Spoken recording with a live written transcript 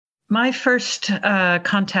My first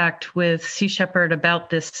contact with Sea Shepherd about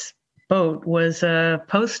this boat was a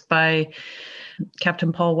post by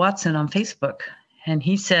Captain Paul Watson on Facebook. And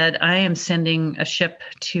he said, I am sending a ship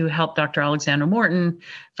to help Dr. Alexander Morton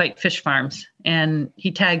fight fish farms. And he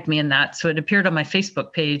tagged me in that. So it appeared on my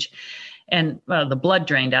Facebook page, and the blood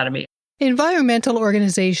drained out of me. Environmental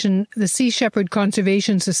organization, the Sea Shepherd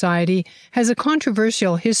Conservation Society, has a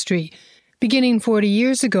controversial history, beginning 40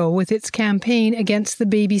 years ago with its campaign against the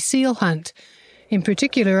baby seal hunt, in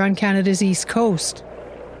particular on Canada's east coast.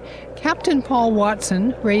 Captain Paul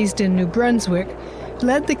Watson, raised in New Brunswick,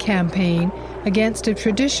 led the campaign against a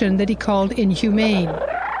tradition that he called inhumane.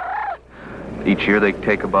 Each year they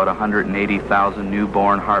take about 180,000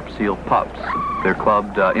 newborn harp seal pups. They're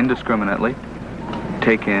clubbed indiscriminately,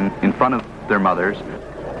 taken in front of their mothers.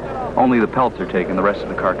 Only the pelts are taken, the rest of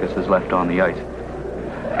the carcass is left on the ice.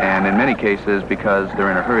 And in many cases, because they're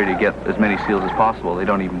in a hurry to get as many seals as possible, they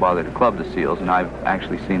don't even bother to club the seals, and I've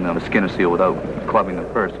actually seen them skin a seal without clubbing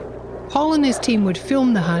them first. Paul and his team would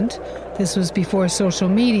film the hunt. This was before social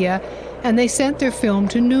media, and they sent their film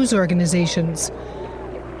to news organizations.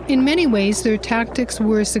 In many ways, their tactics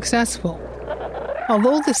were successful.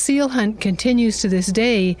 Although the seal hunt continues to this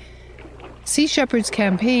day, Sea Shepherd's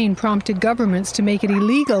campaign prompted governments to make it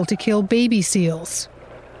illegal to kill baby seals.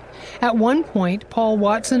 At one point, Paul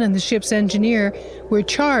Watson and the ship's engineer were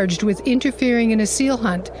charged with interfering in a seal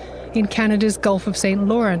hunt in Canada's Gulf of St.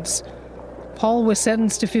 Lawrence. Paul was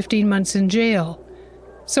sentenced to 15 months in jail.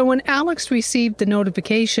 So when Alex received the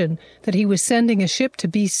notification that he was sending a ship to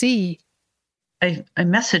BC, I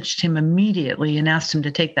messaged him immediately and asked him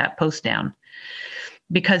to take that post down,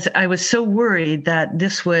 because I was so worried that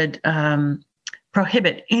this would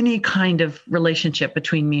prohibit any kind of relationship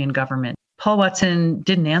between me and government. Paul Watson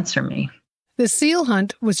didn't answer me. The seal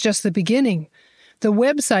hunt was just the beginning. The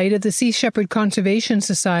website of the Sea Shepherd Conservation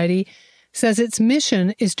Society says its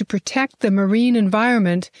mission is to protect the marine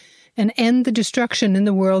environment and end the destruction in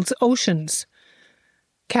the world's oceans.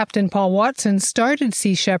 Captain Paul Watson started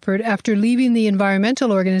Sea Shepherd after leaving the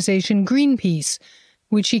environmental organization Greenpeace,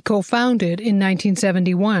 which he co-founded in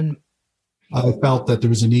 1971. I felt that there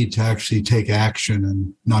was a need to actually take action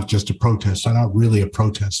and not just a protest. I'm not really a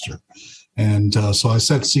protester. And so I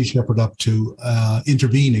set Sea Shepherd up to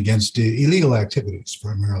intervene against illegal activities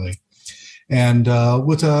primarily. And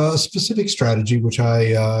with a specific strategy, which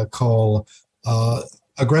I call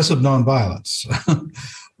aggressive nonviolence,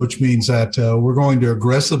 which means that we're going to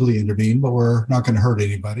aggressively intervene, but we're not going to hurt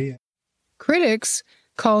anybody. Critics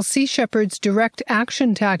call Sea Shepherd's direct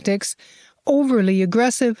action tactics overly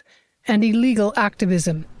aggressive and illegal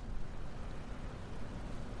activism.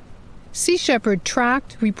 Sea Shepherd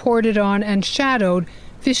tracked, reported on, and shadowed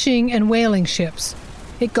fishing and whaling ships.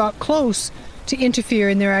 It got close to interfere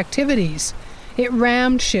in their activities. It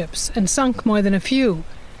rammed ships and sunk more than a few.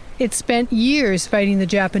 It spent years fighting the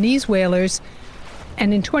Japanese whalers,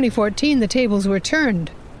 and in 2014 the tables were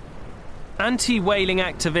turned. Anti-whaling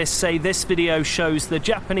activists say this video shows the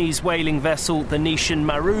Japanese whaling vessel, the Nishin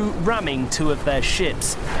Maru, ramming two of their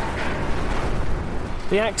ships.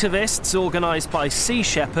 The activists, organised by Sea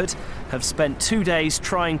Shepherd, have spent 2 days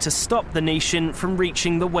trying to stop the Nishin from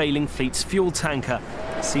reaching the whaling fleet's fuel tanker.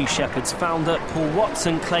 Sea Shepherd's founder, Paul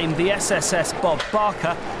Watson, claimed the SSS Bob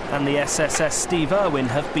Barker and the SSS Steve Irwin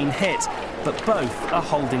have been hit, but both are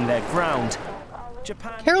holding their ground.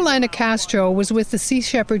 Carolina Castro was with the Sea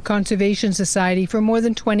Shepherd Conservation Society for more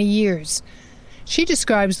than 20 years. She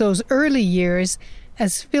describes those early years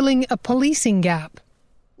as filling a policing gap.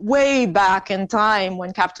 Way back in time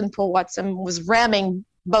when Captain Paul Watson was ramming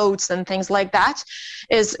boats and things like that,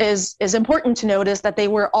 is important to notice that they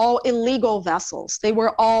were all illegal vessels. They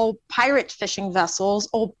were all pirate fishing vessels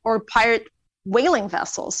or pirate whaling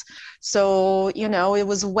vessels. So, it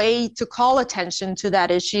was a way to call attention to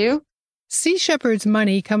that issue. Sea Shepherd's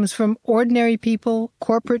money comes from ordinary people,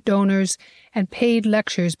 corporate donors, and paid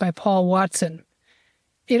lectures by Paul Watson.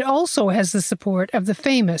 It also has the support of the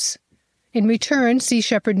famous. In return, Sea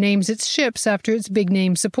Shepherd names its ships after its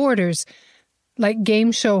big-name supporters, like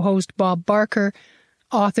game show host Bob Barker,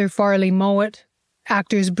 author Farley Mowat,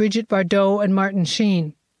 actors Bridget Bardot and Martin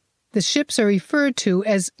Sheen. The ships are referred to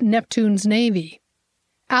as Neptune's Navy.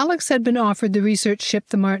 Alex had been offered the research ship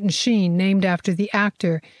the Martin Sheen, named after the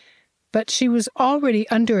actor, but she was already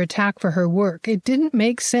under attack for her work. It didn't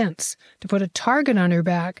make sense to put a target on her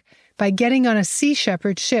back by getting on a Sea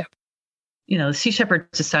Shepherd ship. The Sea Shepherd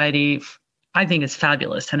Society, I think, is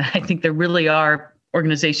fabulous. And I think there really are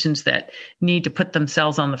organizations that need to put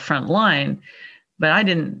themselves on the front line. But I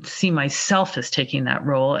didn't see myself as taking that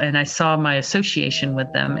role, and I saw my association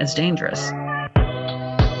with them as dangerous.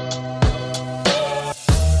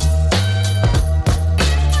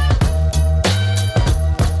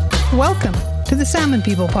 Welcome to the Salmon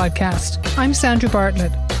People podcast. I'm Sandra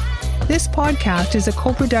Bartlett. This podcast is a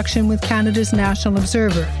co-production with Canada's National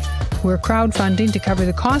Observer. We're crowdfunding to cover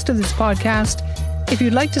the cost of this podcast. If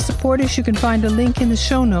you'd like to support us, you can find a link in the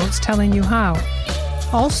show notes telling you how.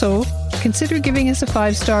 Also, consider giving us a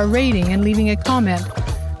 5-star rating and leaving a comment.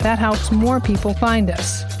 That helps more people find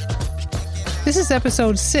us. This is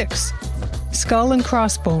episode 6, Skull and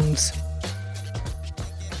Crossbones.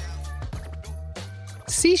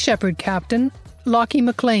 Sea Shepherd Captain Lockie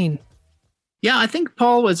McLean. Yeah, I think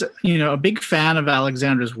Paul was, a big fan of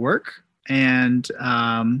Alexandra's work, and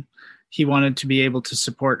he wanted to be able to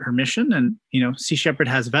support her mission. And, Sea Shepherd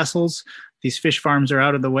has vessels. These fish farms are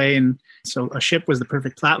out of the way, and so a ship was the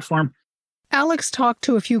perfect platform. Alex talked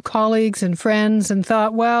to a few colleagues and friends and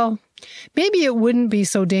thought, well, maybe it wouldn't be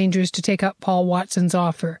so dangerous to take up Paul Watson's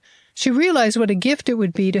offer. She realized what a gift it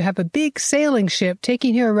would be to have a big sailing ship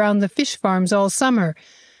taking her around the fish farms all summer.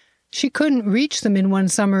 She couldn't reach them in one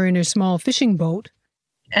summer in her small fishing boat.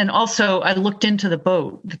 And also, I looked into the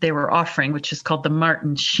boat that they were offering, which is called the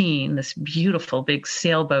Martin Sheen, this beautiful big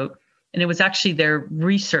sailboat. And it was actually their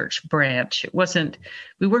research branch.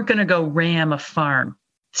 We weren't going to go ram a farm.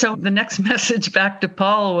 So the next message back to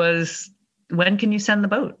Paul was, when can you send the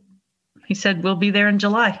boat? He said, we'll be there in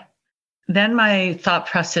July. Then my thought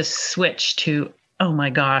process switched to, oh my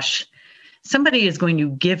gosh, somebody is going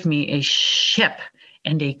to give me a ship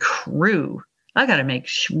and a crew. I got to make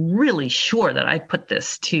really sure that I put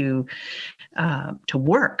this to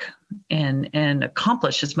work and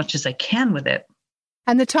accomplish as much as I can with it.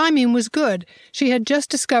 And the timing was good. She had just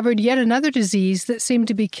discovered yet another disease that seemed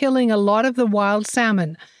to be killing a lot of the wild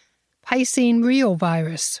salmon, Piscine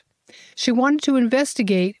rheovirus. She wanted to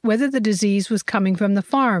investigate whether the disease was coming from the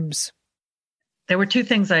farms. There were two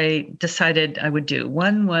things I decided I would do.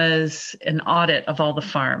 One was an audit of all the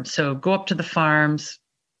farms. So go up to the farms,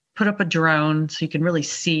 put up a drone so you can really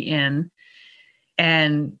see in.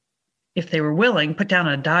 And if they were willing, put down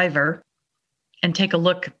a diver and take a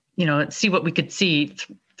look, see what we could see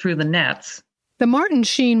through the nets. The Martin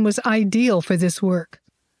Sheen was ideal for this work.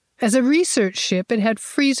 As a research ship, it had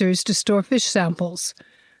freezers to store fish samples,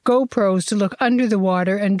 GoPros to look under the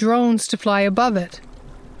water, and drones to fly above it.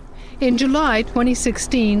 In July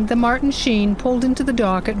 2016, the Martin Sheen pulled into the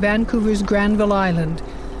dock at Vancouver's Granville Island,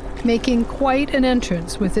 making quite an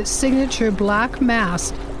entrance with its signature black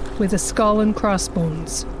mast with a skull and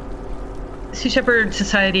crossbones. Sea Shepherd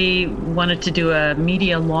Society wanted to do a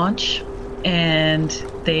media launch, and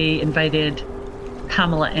they invited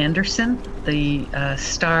Pamela Anderson, the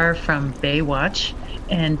star from Baywatch,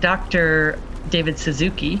 and Dr. David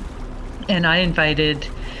Suzuki, and I invited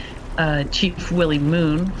Chief Willie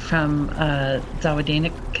Moon from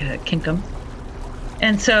Zawadanik Kinkum.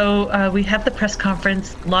 And so we had the press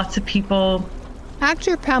conference, lots of people.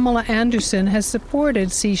 Actor Pamela Anderson has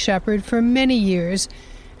supported Sea Shepherd for many years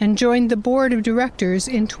and joined the board of directors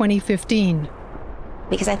in 2015.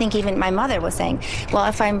 Because I think even my mother was saying, well,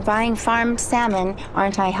 if I'm buying farmed salmon,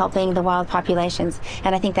 aren't I helping the wild populations?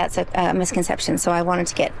 And I think that's a misconception, so I wanted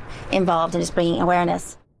to get involved in just bringing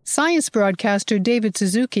awareness. Science broadcaster David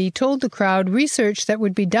Suzuki told the crowd research that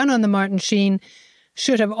would be done on the Martin Sheen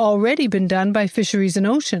should have already been done by Fisheries and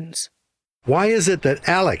Oceans. Why is it that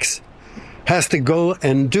Alex has to go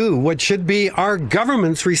and do what should be our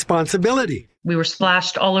government's responsibility? We were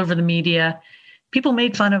splashed all over the media. People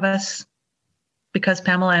made fun of us because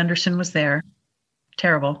Pamela Anderson was there.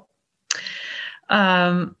 Terrible.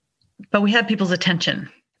 But we had people's attention.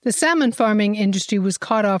 The salmon farming industry was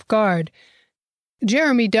caught off guard.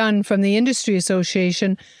 Jeremy Dunn from the Industry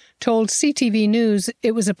Association told CTV News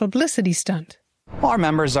it was a publicity stunt. Well, our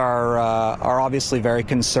members are obviously very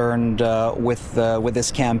concerned with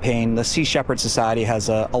this campaign. The Sea Shepherd Society has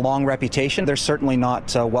a long reputation. They're certainly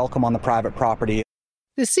not welcome on the private property.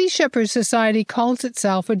 The Sea Shepherd Society calls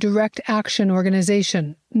itself a direct action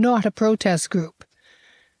organization, not a protest group.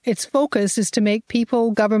 Its focus is to make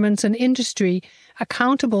people, governments, and industry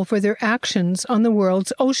accountable for their actions on the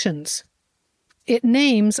world's oceans. It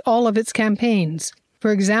names all of its campaigns.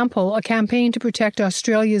 For example, a campaign to protect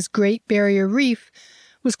Australia's Great Barrier Reef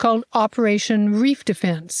was called Operation Reef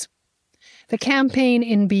Defence. The campaign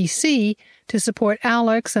in BC to support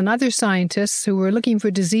Alex and other scientists who were looking for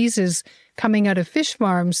diseases coming out of fish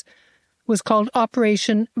farms was called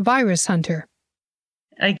Operation Virus Hunter.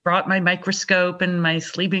 I brought my microscope and my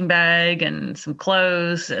sleeping bag and some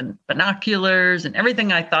clothes and binoculars and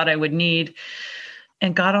everything I thought I would need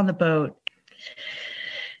and got on the boat.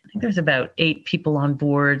 I think there's about 8 people on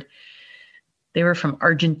board. They were from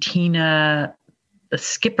Argentina. The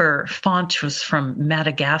skipper, Font, was from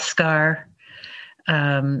Madagascar.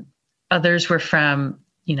 Others were from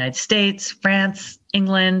United States, France,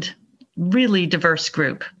 England, really diverse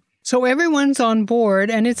group. So everyone's on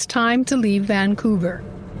board and it's time to leave Vancouver.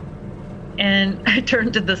 And I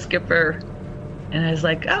turned to the skipper and I was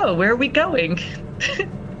like, oh, where are we going?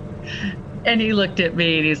 And he looked at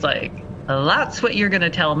me and he's like, well, that's what you're going to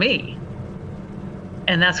tell me.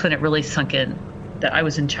 And that's when it really sunk in that I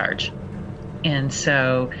was in charge. And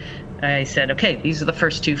so I said, okay, these are the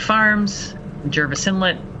first 2 farms, Jervis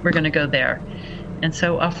Inlet, we're going to go there. And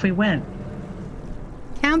so off we went.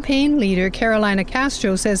 Campaign leader Carolina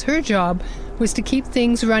Castro says her job was to keep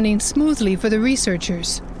things running smoothly for the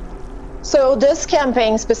researchers. So this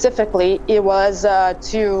campaign specifically, it was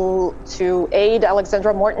to aid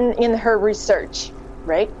Alexandra Morton in her research,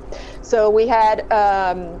 right? So we had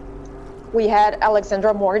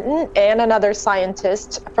Alexandra Morton and another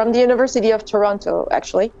scientist from the University of Toronto,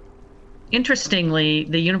 actually. Interestingly,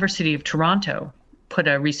 the University of Toronto put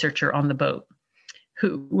a researcher on the boat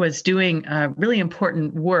who was doing really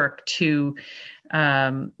important work to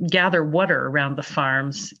gather water around the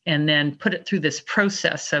farms and then put it through this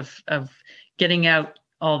process of getting out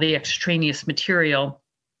all the extraneous material.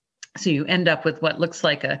 So you end up with what looks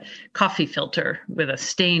like a coffee filter with a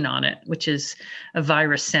stain on it, which is a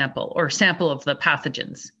virus sample or sample of the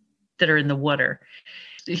pathogens that are in the water.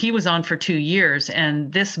 He was on for 2 years,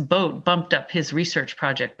 and this boat bumped up his research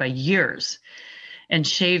project by years and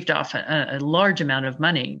shaved off a large amount of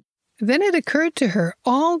money. Then it occurred to her,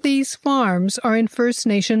 all these farms are in First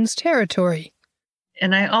Nations territory.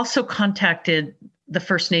 And I also contacted the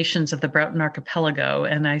First Nations of the Broughton Archipelago,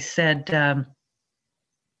 and I said,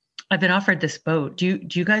 I've been offered this boat. Do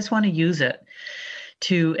you guys want to use it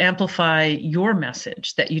to amplify your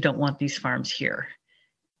message that you don't want these farms here?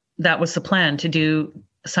 That was the plan, to do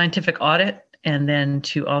a scientific audit and then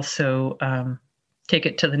to also take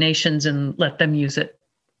it to the nations and let them use it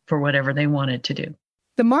for whatever they wanted to do.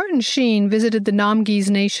 The Martin Sheen visited the Namgis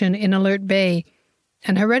Nation in Alert Bay,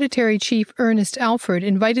 and Hereditary Chief Ernest Alford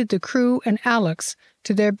invited the crew and Alex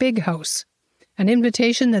to their big house, an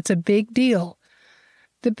invitation that's a big deal.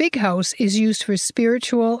 The big house is used for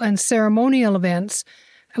spiritual and ceremonial events,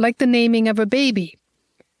 like the naming of a baby,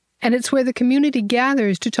 and it's where the community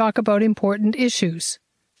gathers to talk about important issues.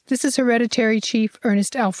 This is Hereditary Chief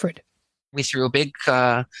Ernest Alford. We threw a big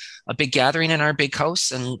gathering in our big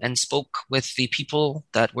house and spoke with the people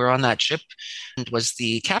that were on that ship. And was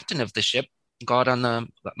the captain of the ship got on the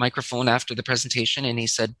microphone after the presentation, and he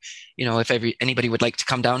said, if anybody would like to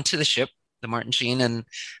come down to the ship, the Martin Sheen,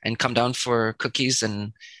 and come down for cookies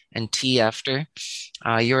and tea after,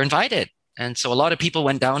 you're invited. And so a lot of people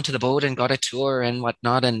went down to the boat and got a tour and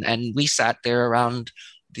whatnot, and we sat there around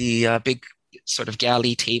the big sort of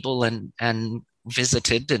galley table and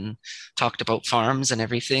visited and talked about farms and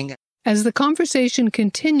everything. As the conversation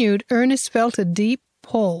continued, Ernest felt a deep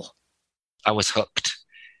pull. I was hooked.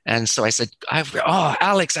 And so I said,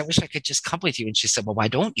 Alex, I wish I could just come with you. And she said, well, why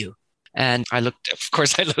don't you? And I looked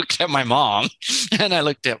at my mom and I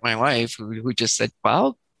looked at my wife who just said,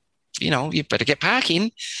 well, you better get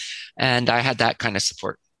packing. And I had that kind of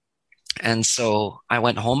support. And so I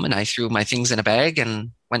went home and I threw my things in a bag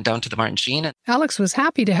and went down to the Martin Sheen. Alex was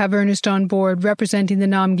happy to have Ernest on board representing the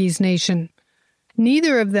Namgis Nation.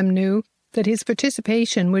 Neither of them knew that his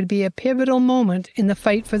participation would be a pivotal moment in the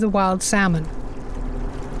fight for the wild salmon.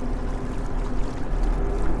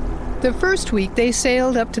 The first week, they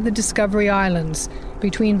sailed up to the Discovery Islands,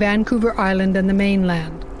 between Vancouver Island and the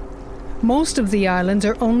mainland. Most of the islands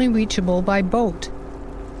are only reachable by boat.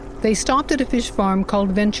 They stopped at a fish farm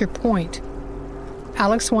called Venture Point.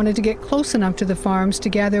 Alex wanted to get close enough to the farms to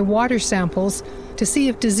gather water samples to see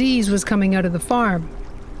if disease was coming out of the farm.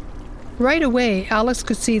 Right away, Alex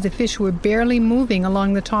could see the fish were barely moving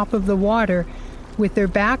along the top of the water, with their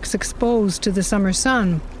backs exposed to the summer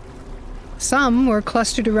sun. Some were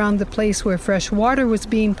clustered around the place where fresh water was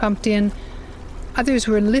being pumped in. Others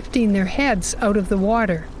were lifting their heads out of the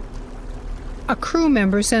water. A crew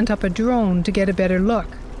member sent up a drone to get a better look.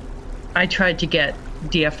 I tried to get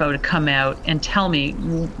DFO to come out and tell me,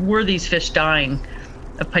 were these fish dying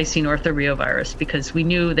of Piscine orthoreovirus? Because we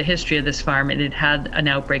knew the history of this farm. It had had an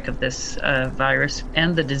outbreak of this virus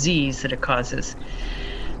and the disease that it causes.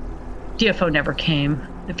 DFO never came.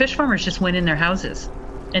 The fish farmers just went in their houses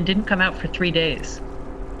and didn't come out for 3 days.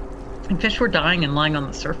 And fish were dying and lying on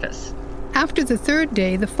the surface. After the third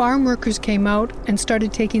day, the farm workers came out and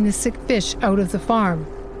started taking the sick fish out of the farm.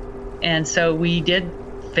 And so we did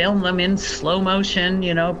film them in slow motion,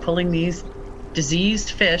 pulling these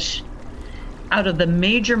diseased fish out of the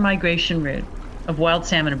major migration route of wild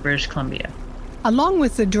salmon in British Columbia. Along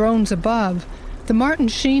with the drones above, The Martin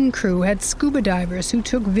Sheen crew had scuba divers who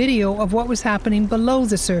took video of what was happening below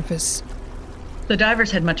the surface. The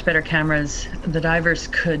divers had much better cameras. The divers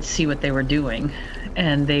could see what they were doing,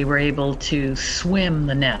 and they were able to swim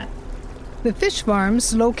the net. The fish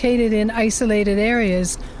farms, located in isolated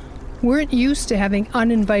areas, weren't used to having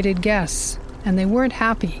uninvited guests, and they weren't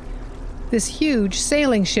happy. This huge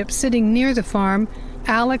sailing ship sitting near the farm,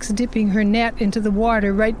 Alex dipping her net into the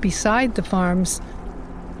water right beside the farms.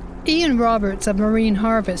 Ian Roberts of Marine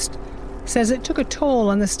Harvest says it took a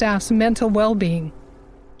toll on the staff's mental well-being.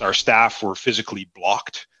 Our staff were physically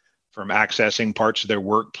blocked from accessing parts of their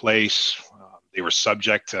workplace. They were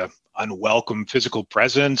subject to unwelcome physical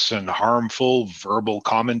presence and harmful verbal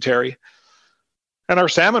commentary. And our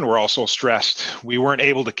salmon were also stressed. We weren't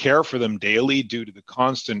able to care for them daily due to the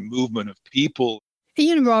constant movement of people.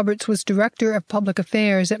 Ian Roberts was Director of Public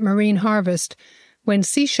Affairs at Marine Harvest when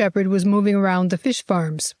Sea Shepherd was moving around the fish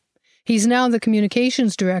farms. He's now the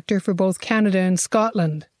Communications Director for both Canada and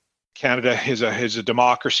Scotland. Canada is a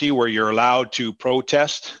democracy where you're allowed to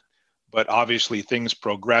protest, but obviously things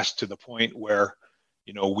progressed to the point where,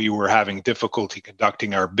 we were having difficulty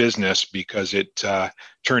conducting our business because it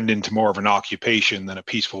turned into more of an occupation than a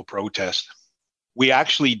peaceful protest. We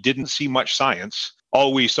actually didn't see much science.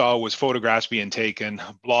 All we saw was photographs being taken,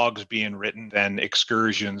 blogs being written, and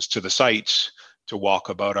excursions to the sites to walk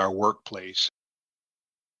about our workplace.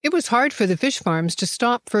 It was hard for the fish farms to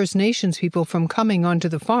stop First Nations people from coming onto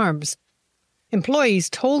the farms. Employees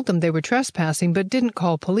told them they were trespassing but didn't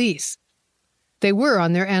call police. They were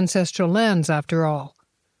on their ancestral lands, after all.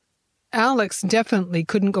 Alex definitely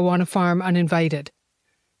couldn't go on a farm uninvited.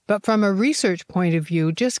 But from a research point of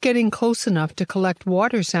view, just getting close enough to collect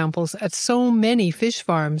water samples at so many fish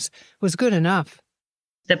farms was good enough.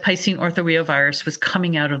 The Piscine orthoreovirus was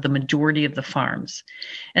coming out of the majority of the farms.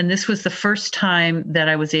 And this was the first time that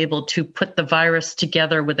I was able to put the virus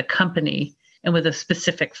together with a company and with a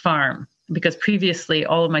specific farm, because previously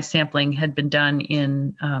all of my sampling had been done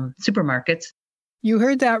in supermarkets. You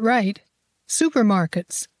heard that right.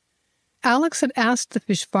 Supermarkets. Alex had asked the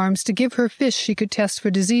fish farms to give her fish she could test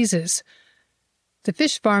for diseases. The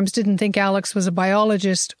fish farms didn't think Alex was a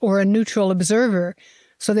biologist or a neutral observer,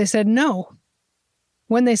 so they said no.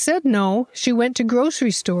 When they said no, she went to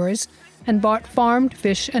grocery stores and bought farmed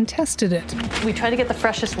fish and tested it. We try to get the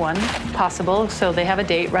freshest one possible, so they have a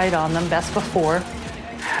date right on them, best before.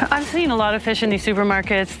 I've seen a lot of fish in these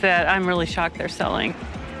supermarkets that I'm really shocked they're selling.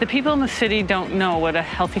 The people in the city don't know what a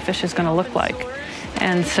healthy fish is going to look like.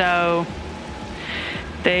 And so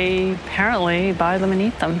they apparently buy them and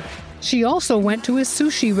eat them. She also went to a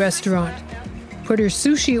sushi restaurant, put her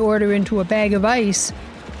sushi order into a bag of ice,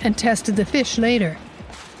 and tested the fish later.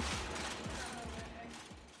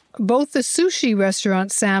 Both the sushi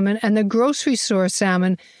restaurant salmon and the grocery store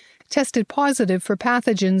salmon tested positive for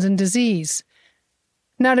pathogens and disease.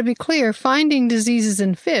 Now, to be clear, finding diseases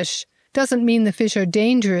in fish doesn't mean the fish are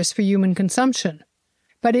dangerous for human consumption.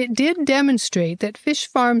 But it did demonstrate that fish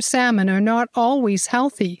farm salmon are not always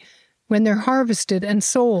healthy when they're harvested and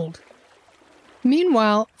sold.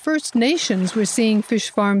 Meanwhile, First Nations were seeing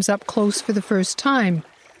fish farms up close for the first time.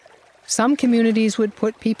 Some communities would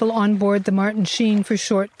put people on board the Martin Sheen for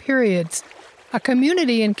short periods. A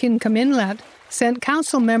community in Kincam Inlet sent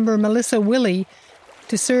council member Melissa Willey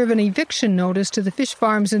to serve an eviction notice to the fish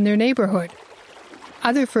farms in their neighborhood.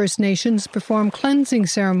 Other First Nations perform cleansing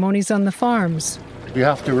ceremonies on the farms. We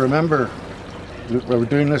have to remember that we're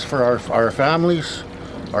doing this for our families,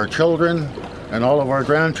 our children, and all of our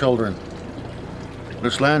grandchildren.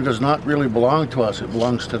 This land does not really belong to us, it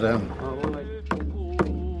belongs to them.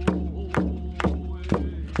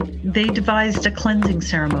 They devised a cleansing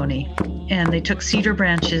ceremony, and they took cedar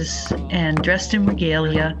branches and dressed in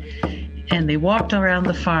regalia, and they walked around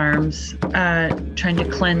the farms trying to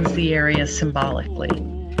cleanse the area symbolically,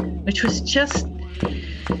 which was just...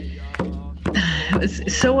 It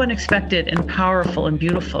was so unexpected and powerful and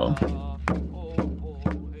beautiful.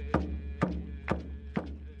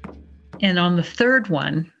 And on the third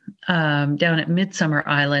one, down at Midsummer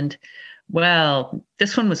Island, well,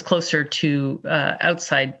 this one was closer to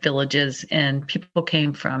outside villages, and people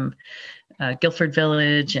came from Guilford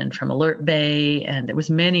Village and from Alert Bay, and there was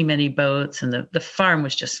many, many boats, and the farm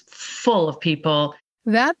was just full of people.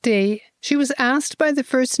 That day, she was asked by the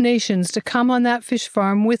First Nations to come on that fish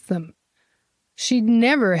farm with them. She'd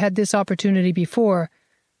never had this opportunity before,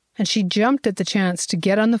 and she jumped at the chance to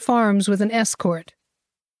get on the farms with an escort.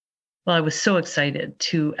 Well, I was so excited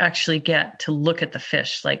to actually get to look at the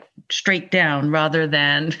fish, like straight down rather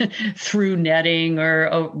than through netting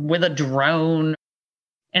or with a drone.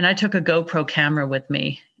 And I took a GoPro camera with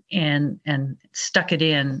me and stuck it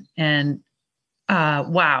in. And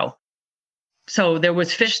wow. So there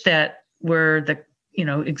was fish that were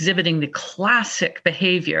exhibiting the classic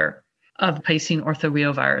behavior of Piscine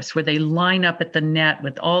orthoreovirus, where they line up at the net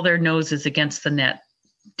with all their noses against the net,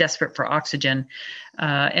 desperate for oxygen,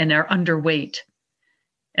 and are underweight.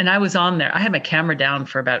 And I was on there. I had my camera down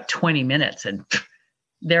for about 20 minutes, and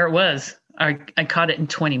there it was. I caught it in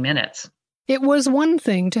 20 minutes. It was one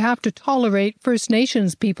thing to have to tolerate First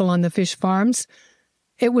Nations people on the fish farms.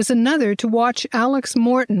 It was another to watch Alex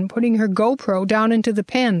Morton putting her GoPro down into the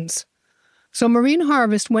pens. So Marine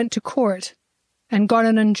Harvest went to court and got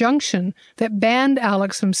an injunction that banned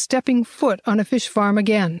Alex from stepping foot on a fish farm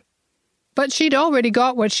again. But she'd already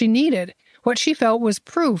got what she needed. What she felt was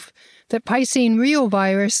proof that Piscine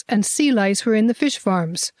reovirus and sea lice were in the fish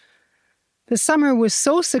farms. The summer was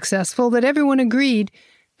so successful that everyone agreed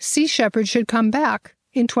Sea Shepherd should come back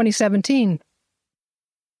in 2017.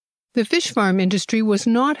 The fish farm industry was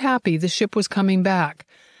not happy the ship was coming back.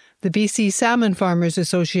 The BC Salmon Farmers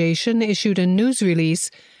Association issued a news release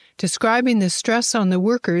describing the stress on the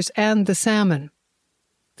workers and the salmon.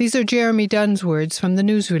 These are Jeremy Dunn's words from the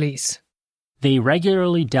news release. They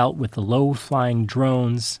regularly dealt with the low-flying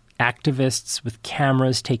drones, activists with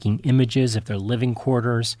cameras taking images of their living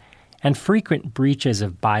quarters, and frequent breaches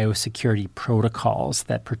of biosecurity protocols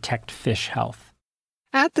that protect fish health.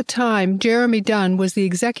 At the time, Jeremy Dunn was the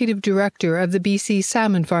executive director of the BC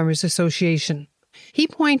Salmon Farmers Association. He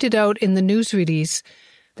pointed out in the news release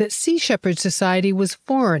that Sea Shepherd Society was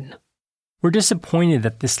foreign. We're disappointed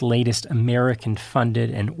that this latest American-funded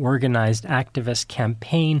and organized activist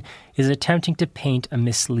campaign is attempting to paint a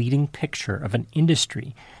misleading picture of an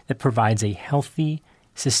industry that provides a healthy,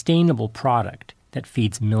 sustainable product that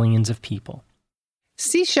feeds millions of people.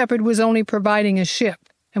 Sea Shepherd was only providing a ship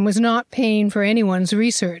and was not paying for anyone's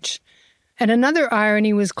research. And another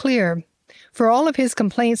irony was clear. For all of his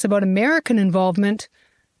complaints about American involvement,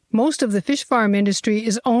 most of the fish farm industry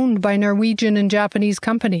is owned by Norwegian and Japanese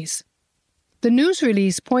companies. The news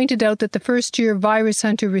release pointed out that the first-year Virus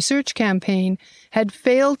Hunter research campaign had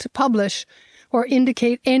failed to publish or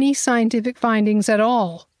indicate any scientific findings at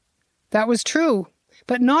all. That was true,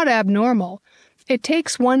 but not abnormal. It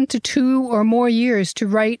takes 1 to 2 or more years to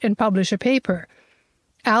write and publish a paper.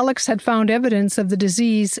 Alex had found evidence of the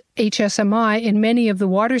disease HSMI in many of the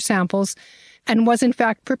water samples and was in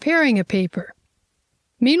fact preparing a paper.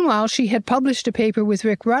 Meanwhile, she had published a paper with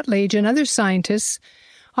Rick Rutledge and other scientists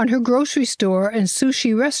on her grocery store and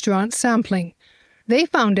sushi restaurant sampling. They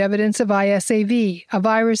found evidence of ISAV, a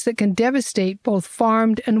virus that can devastate both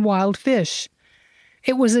farmed and wild fish.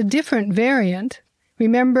 It was a different variant.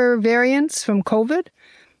 Remember variants from COVID?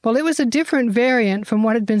 Well, it was a different variant from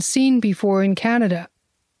what had been seen before in Canada.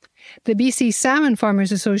 The BC Salmon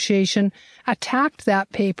Farmers Association attacked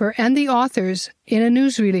that paper and the authors in a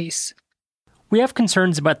news release. We have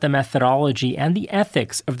concerns about the methodology and the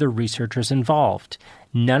ethics of the researchers involved.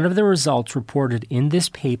 None of the results reported in this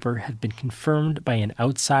paper have been confirmed by an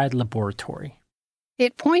outside laboratory.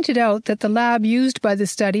 It pointed out that the lab used by the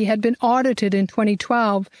study had been audited in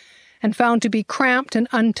 2012 and found to be cramped and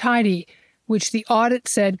untidy, which the audit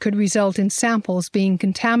said could result in samples being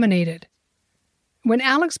contaminated. When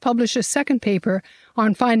Alex published a second paper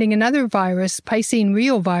on finding another virus, Piscine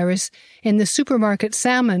reovirus, in the supermarket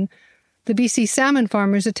salmon, the BC salmon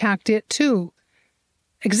farmers attacked it too.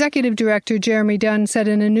 Executive Director Jeremy Dunn said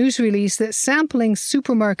in a news release that sampling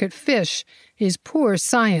supermarket fish is poor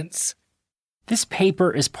science. This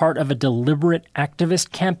paper is part of a deliberate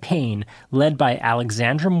activist campaign led by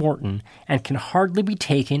Alexandra Morton and can hardly be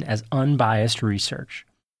taken as unbiased research.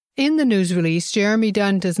 In the news release, Jeremy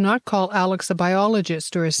Dunn does not call Alex a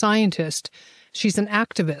biologist or a scientist. She's an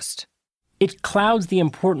activist. It clouds the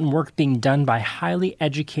important work being done by highly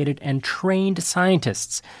educated and trained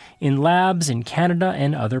scientists in labs in Canada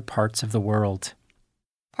and other parts of the world.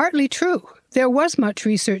 Partly true. There was much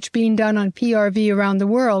research being done on PRV around the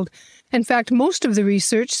world. In fact, most of the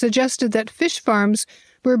research suggested that fish farms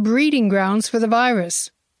were breeding grounds for the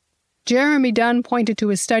virus. Jeremy Dunn pointed to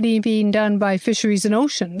a study being done by Fisheries and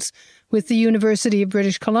Oceans with the University of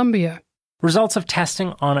British Columbia. Results of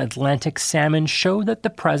testing on Atlantic salmon show that the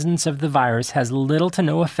presence of the virus has little to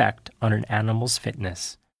no effect on an animal's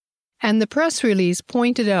fitness. And the press release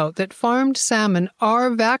pointed out that farmed salmon are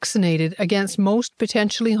vaccinated against most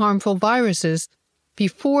potentially harmful viruses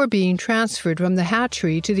before being transferred from the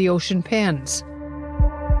hatchery to the ocean pens.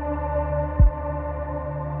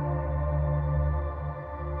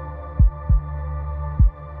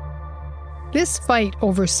 This fight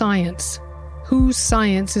over science, whose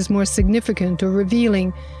science is more significant or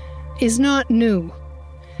revealing, is not new.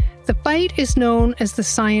 The fight is known as the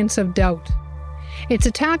science of doubt. It's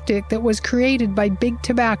a tactic that was created by Big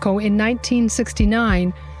Tobacco in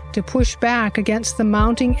 1969 to push back against the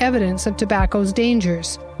mounting evidence of tobacco's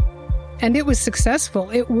dangers. And it was successful.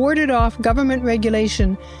 It warded off government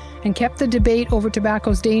regulation and kept the debate over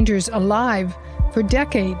tobacco's dangers alive for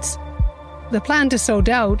decades. The plan to sow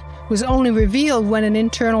doubt was only revealed when an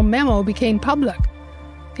internal memo became public.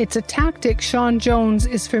 It's a tactic Sean Jones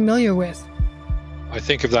is familiar with. I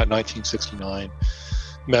think of that 1969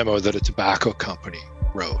 memo that a tobacco company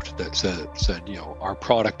wrote that said, you know, our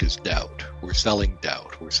product is doubt. We're selling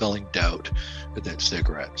doubt. We're selling doubt that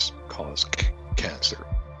cigarettes cause cancer.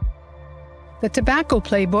 The tobacco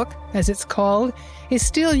playbook, as it's called, is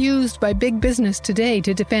still used by big business today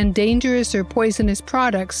to defend dangerous or poisonous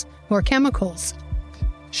products or chemicals.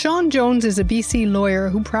 Sean Jones is a BC lawyer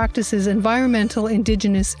who practices environmental,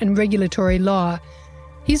 Indigenous and regulatory law.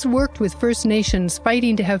 He's worked with First Nations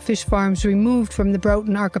fighting to have fish farms removed from the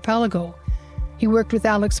Broughton Archipelago. He worked with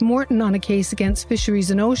Alex Morton on a case against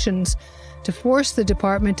Fisheries and Oceans to force the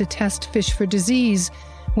department to test fish for disease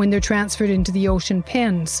when they're transferred into the ocean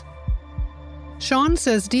pens. Sean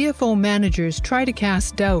says DFO managers try to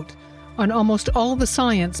cast doubt on almost all the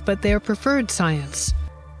science but their preferred science,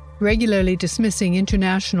 regularly dismissing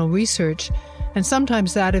international research and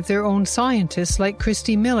sometimes that of their own scientists like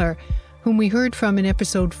Christy Miller, whom we heard from in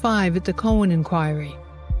episode 5 at the Cohen Inquiry.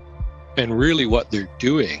 And really what they're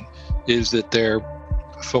doing is that they're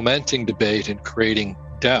fomenting debate and creating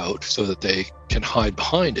doubt so that they can hide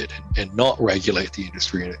behind it and not regulate the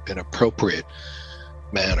industry in an appropriate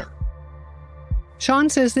manner. Sean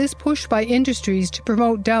says this push by industries to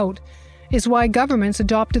promote doubt is why governments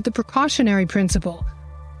adopted the precautionary principle.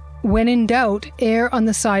 When in doubt, err on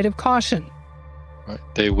the side of caution. Right.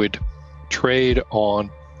 They would trade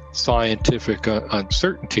on scientific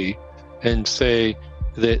uncertainty and say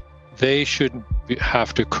that they shouldn't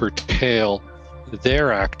have to curtail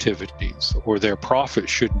their activities or their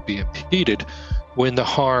profits shouldn't be impeded when the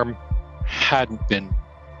harm hadn't been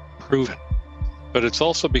proven. But it's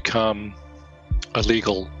also become a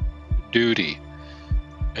legal duty,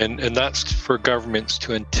 and that's for governments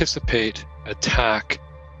to anticipate, attack,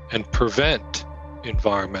 and prevent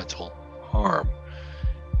environmental harm.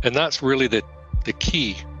 And that's really the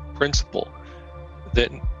key principle,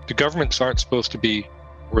 that the governments aren't supposed to be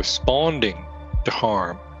responding to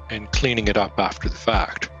harm and cleaning it up after the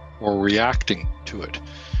fact or reacting to it.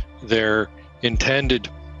 They're intended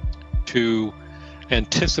to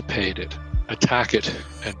anticipate it, attack it,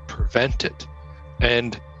 and prevent it,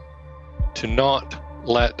 and to not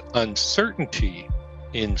let uncertainty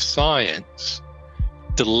in science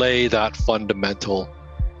delay that fundamental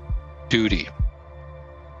duty.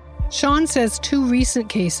 Sean says 2 recent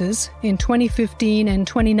cases, in 2015 and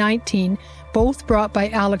 2019, both brought by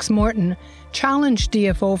Alex Morton, challenged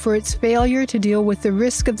DFO for its failure to deal with the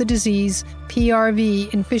risk of the disease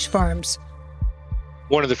PRV in fish farms.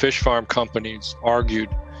 One of the fish farm companies argued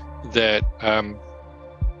that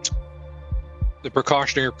the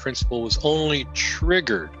precautionary principle was only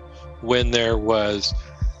triggered when there was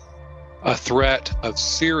a threat of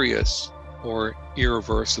serious or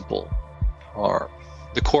irreversible harm.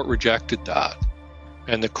 The court rejected that,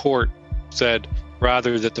 and the court said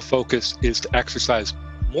rather that the focus is to exercise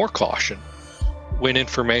more caution when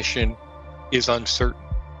information is uncertain.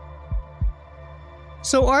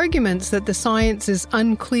 So arguments that the science is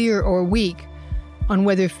unclear or weak on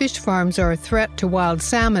whether fish farms are a threat to wild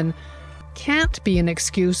salmon can't be an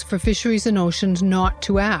excuse for Fisheries and Oceans not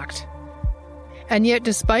to act. And yet,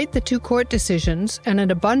 despite the 2 court decisions and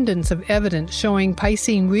an abundance of evidence showing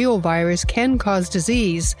Piscine reovirus can cause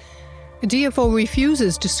disease, DFO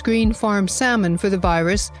refuses to screen farm salmon for the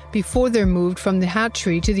virus before they're moved from the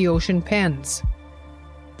hatchery to the ocean pens.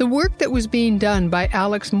 The work that was being done by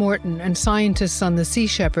Alex Morton and scientists on the Sea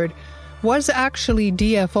Shepherd was actually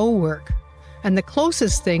DFO work, and the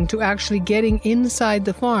closest thing to actually getting inside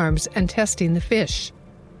the farms and testing the fish.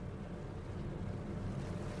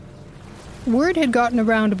 Word had gotten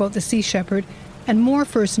around about the Sea Shepherd, and more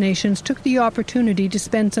First Nations took the opportunity to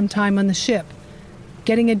spend some time on the ship,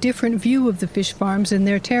 getting a different view of the fish farms in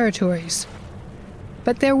their territories.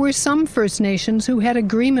 But there were some First Nations who had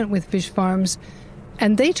agreement with fish farms,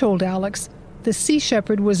 and they told Alex the Sea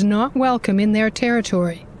Shepherd was not welcome in their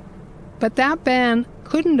territory. But that ban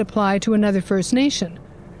couldn't apply to another First Nation,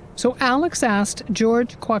 so Alex asked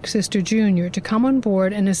George Quacksister Jr. to come on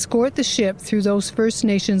board and escort the ship through those First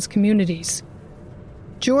Nations communities.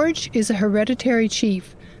 George is a hereditary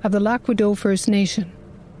chief of the Lac-Weideau First Nation.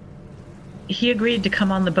 He agreed to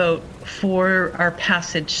come on the boat for our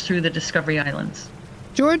passage through the Discovery Islands.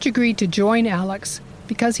 George agreed to join Alex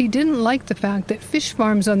because he didn't like the fact that fish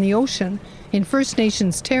farms on the ocean in First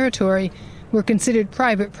Nations territory were considered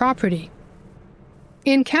private property.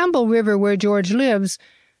 In Campbell River, where George lives,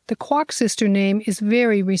 the Quox sister name is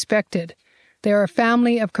very respected. They are a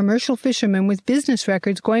family of commercial fishermen with business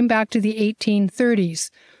records going back to the 1830s.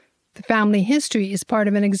 The family history is part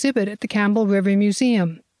of an exhibit at the Campbell River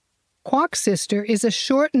Museum. Quox sister is a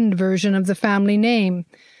shortened version of the family name.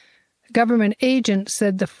 A government agent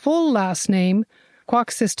said the full last name,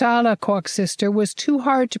 Quoxistala Quox sister, was too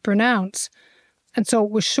hard to pronounce, and so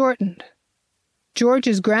it was shortened.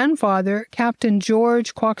 George's grandfather, Captain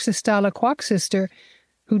George Quoxistala Quox sister,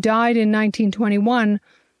 who died in 1921,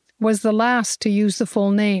 was the last to use the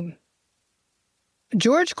full name.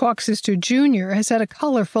 George Quox sister Jr. has had a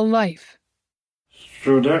colorful life.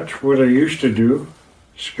 So that's what I used to do,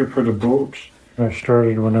 skipper the boats. I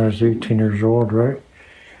started when I was 18 years old, right?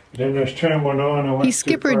 Then as time went on, he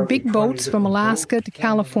skippered big boats from Alaska to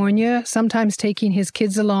California, sometimes taking his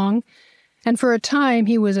kids along. And for a time,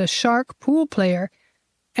 he was a shark pool player,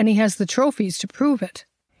 and he has the trophies to prove it.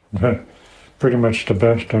 Pretty much the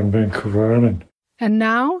best on Vancouver Island. And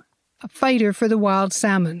now, a fighter for the wild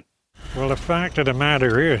salmon. Well, the fact of the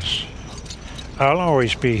matter is, I'll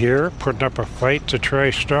always be here putting up a fight to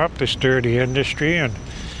try to stop this dirty industry, and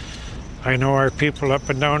I know our people up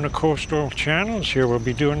and down the coastal channels here will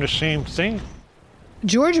be doing the same thing.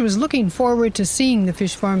 George was looking forward to seeing the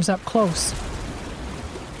fish farms up close.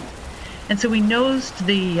 And so we nosed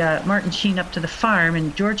the Martin Sheen up to the farm,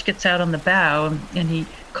 and George gets out on the bow, and he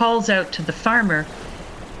calls out to the farmer,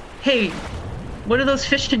 "Hey, what are those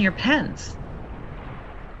fish in your pens?"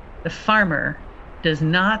 The farmer does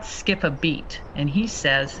not skip a beat, and he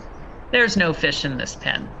says, "There's no fish in this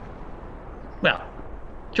pen." Well,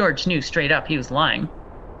 George knew straight up he was lying.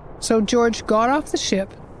 So George got off the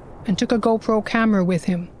ship and took a GoPro camera with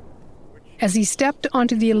him. As he stepped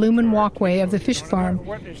onto the aluminum walkway of the fish farm,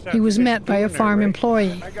 he was met by a farm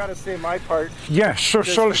employee. I gotta say my part. Yes, so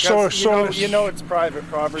you know it's private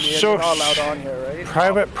property and you're not allowed on here, right?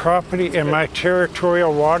 Private property in my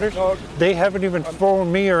territorial waters? No, they haven't even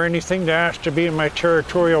phoned me or anything to ask to be in my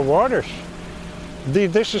territorial waters.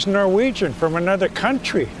 This is Norwegian from another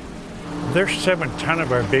country. There's 7 ton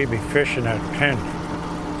of our baby fish in that pen.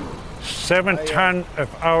 7 ton of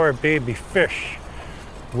our baby fish,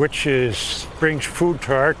 which brings food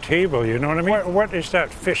to our table, you know what I mean? What is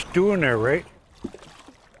that fish doing there, right?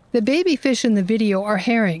 The baby fish in the video are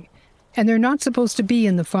herring, and they're not supposed to be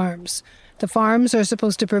in the farms. The farms are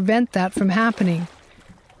supposed to prevent that from happening.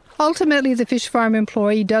 Ultimately, the fish farm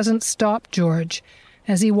employee doesn't stop George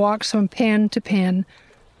as he walks from pen to pen,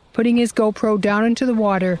 putting his GoPro down into the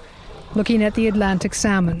water, looking at the Atlantic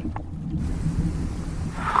salmon.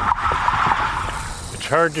 It's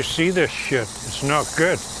hard to see this shit. It's not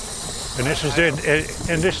good. And this is it.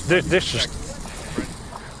 And this is.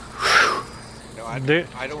 I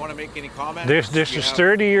don't want to make any comments. This is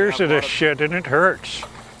 30 years of this shit, and it hurts.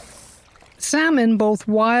 Salmon, both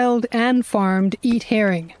wild and farmed, eat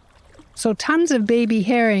herring. So tons of baby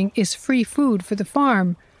herring is free food for the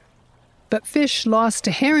farm. But fish lost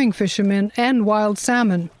to herring fishermen and wild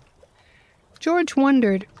salmon. George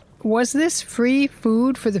wondered, was this free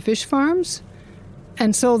food for the fish farms?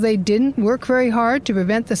 And so they didn't work very hard to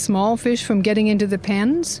prevent the small fish from getting into the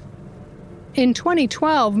pens? In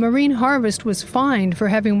 2012, Marine Harvest was fined for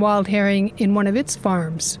having wild herring in one of its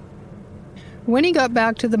farms. When he got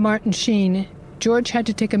back to the Martin Sheen, George had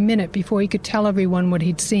to take a minute before he could tell everyone what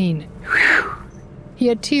he'd seen. He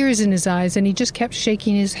had tears in his eyes and he just kept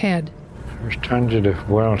shaking his head. There's tons of the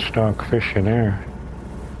wild stock fish in there.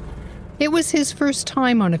 It was his first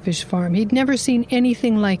time on a fish farm. He'd never seen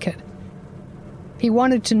anything like it. He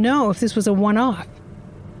wanted to know if this was a one-off,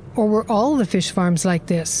 or were all the fish farms like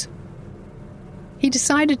this? He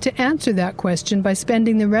decided to answer that question by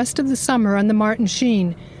spending the rest of the summer on the Martin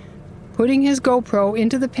Sheen, putting his GoPro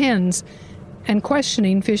into the pens and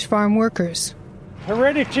questioning fish farm workers.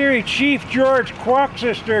 Hereditary Chief George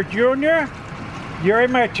Quoxsister Jr., you're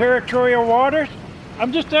in my territorial waters?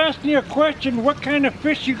 I'm just asking you a question. What kind of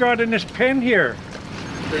fish you got in this pen here?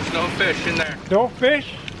 There's no fish in there. No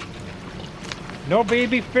fish? No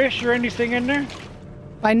baby fish or anything in there?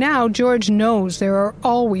 By now, George knows there are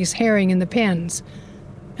always herring in the pens,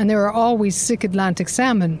 and there are always sick Atlantic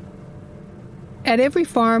salmon. At every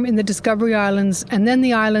farm in the Discovery Islands and then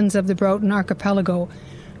the islands of the Broughton Archipelago,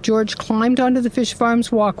 George climbed onto the fish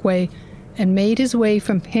farm's walkway and made his way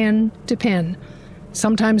from pen to pen.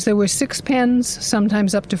 Sometimes there were 6 pens,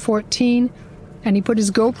 sometimes up to 14, and he put his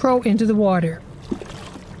GoPro into the water.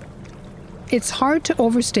 It's hard to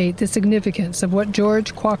overstate the significance of what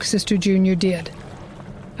George Quoxsister Jr. did.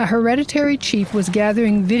 a hereditary chief was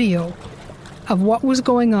gathering video of what was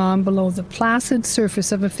going on below the placid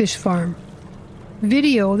surface of a fish farm.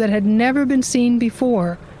 Video that had never been seen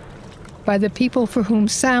before by the people for whom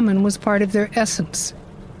salmon was part of their essence.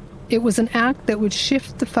 It was an act that would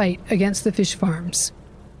shift the fight against the fish farms.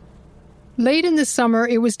 Late in the summer,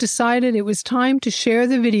 it was decided it was time to share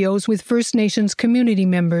the videos with First Nations community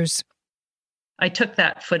members. I took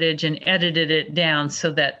that footage and edited it down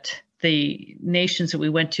so that the nations that we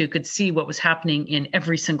went to could see what was happening in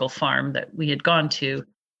every single farm that we had gone to.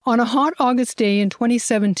 On a hot August day in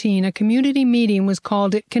 2017, a community meeting was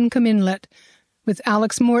called at Kincombe Inlet, with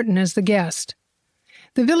Alex Morton as the guest.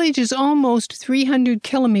 The village is almost 300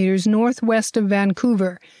 kilometers northwest of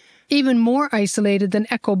Vancouver, even more isolated than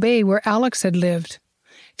Echo Bay, where Alex had lived.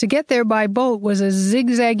 To get there by boat was a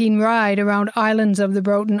zigzagging ride around islands of the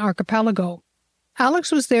Broughton Archipelago.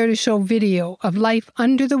 Alex was there to show video of life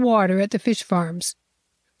under the water at the fish farms,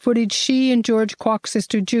 footage she and George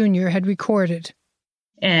Quack-Sister Jr. had recorded.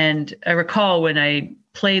 And I recall when I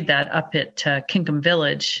played that up at Kincombe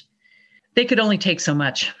Village, they could only take so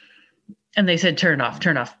much. And they said, turn off.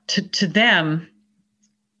 To them,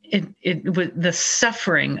 it was the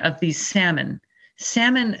suffering of these salmon.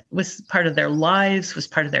 Salmon was part of their lives, was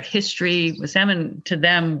part of their history. Salmon to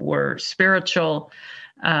them were spiritual.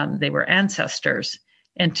 They were ancestors.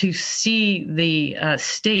 And to see the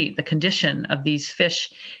state, the condition of these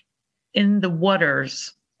fish in the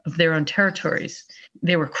waters of their own territories,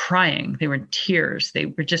 they were crying. They were in tears. They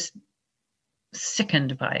were just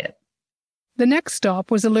sickened by it. The next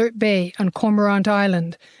stop was Alert Bay on Cormorant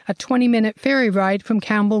Island, a 20-minute ferry ride from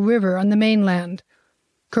Campbell River on the mainland.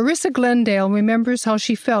 Carissa Glendale remembers how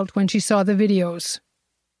she felt when she saw the videos.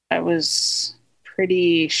 I was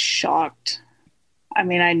pretty shocked. I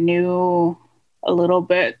mean, I knew a little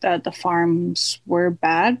bit that the farms were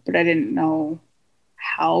bad, but I didn't know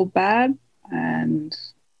how bad. And,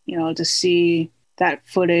 to see that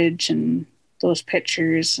footage and those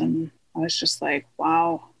pictures, and I was just like,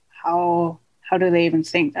 wow, how do they even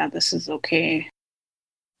think that this is okay?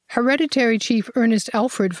 Hereditary Chief Ernest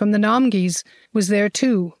Alfred from the Nomgis was there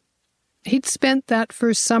too. He'd spent that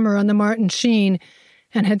first summer on the Martin Sheen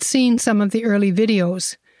and had seen some of the early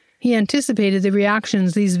videos. He anticipated the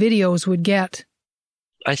reactions these videos would get.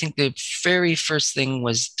 I think the very first thing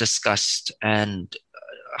was disgust and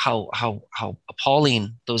how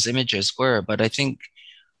appalling those images were. But I think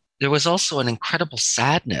there was also an incredible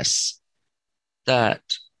sadness that,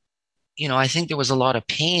 I think there was a lot of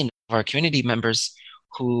pain of our community members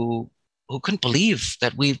who couldn't believe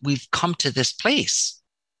that we've come to this place.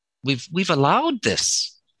 We've allowed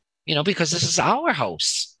this, because this is our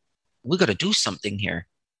house. We got to do something here.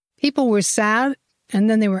 People were sad, and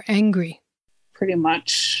then they were angry. Pretty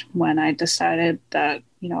much when I decided that,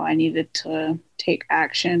 I needed to take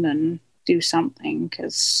action and do something,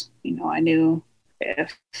 because, I knew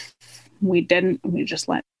if we just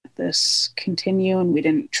let this continue and we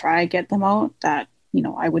didn't try to get them out, that,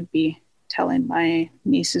 I would be telling my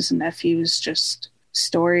nieces and nephews just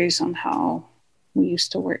stories on how we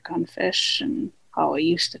used to work on fish and how it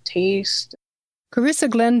used to taste. Carissa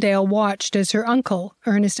Glendale watched as her uncle,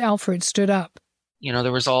 Ernest Alfred, stood up.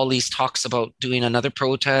 There was all these talks about doing another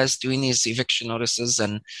protest, doing these eviction notices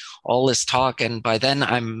and all this talk. And by then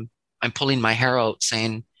I'm pulling my hair out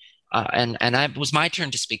saying, and it was my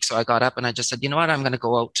turn to speak. So I got up and I just said, you know what, I'm going to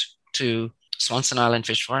go out to Swanson Island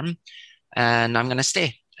Fish Farm and I'm going to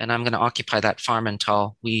stay and I'm going to occupy that farm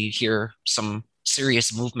until we hear some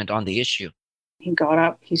serious movement on the issue. He got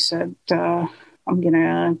up, he said, I'm going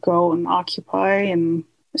to go and occupy and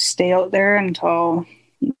stay out there until,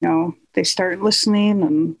 they start listening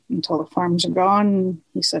and until the farms are gone.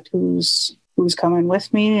 He said, who's coming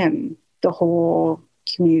with me? And the whole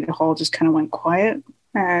community hall just kind of went quiet.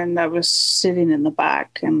 And I was sitting in the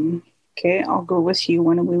back and, okay, I'll go with you.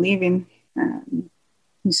 When are we leaving? And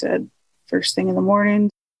he said, first thing in the morning.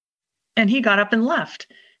 And he got up and left.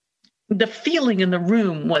 The feeling in the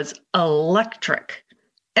room was electric.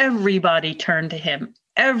 Everybody turned to him.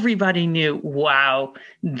 Everybody knew, wow,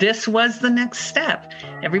 this was the next step.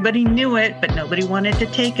 Everybody knew it, but nobody wanted to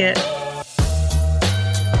take it.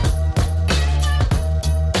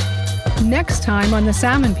 Next time on the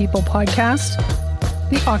Salmon People podcast,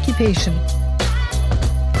 the occupation.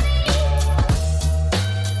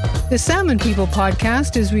 The Salmon People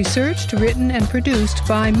podcast is researched, written, and produced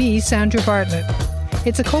by me, Sandra Bartlett.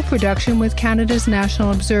 It's a co-production with Canada's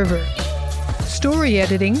National Observer. Story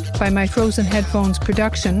editing by My Frozen Headphones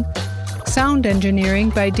production. Sound engineering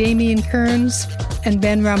by Damien Kearns and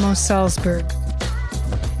Ben Ramos-Salzberg.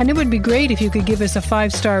 And it would be great if you could give us a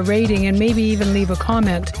 5-star rating and maybe even leave a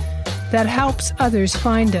comment. that helps others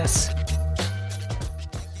find us.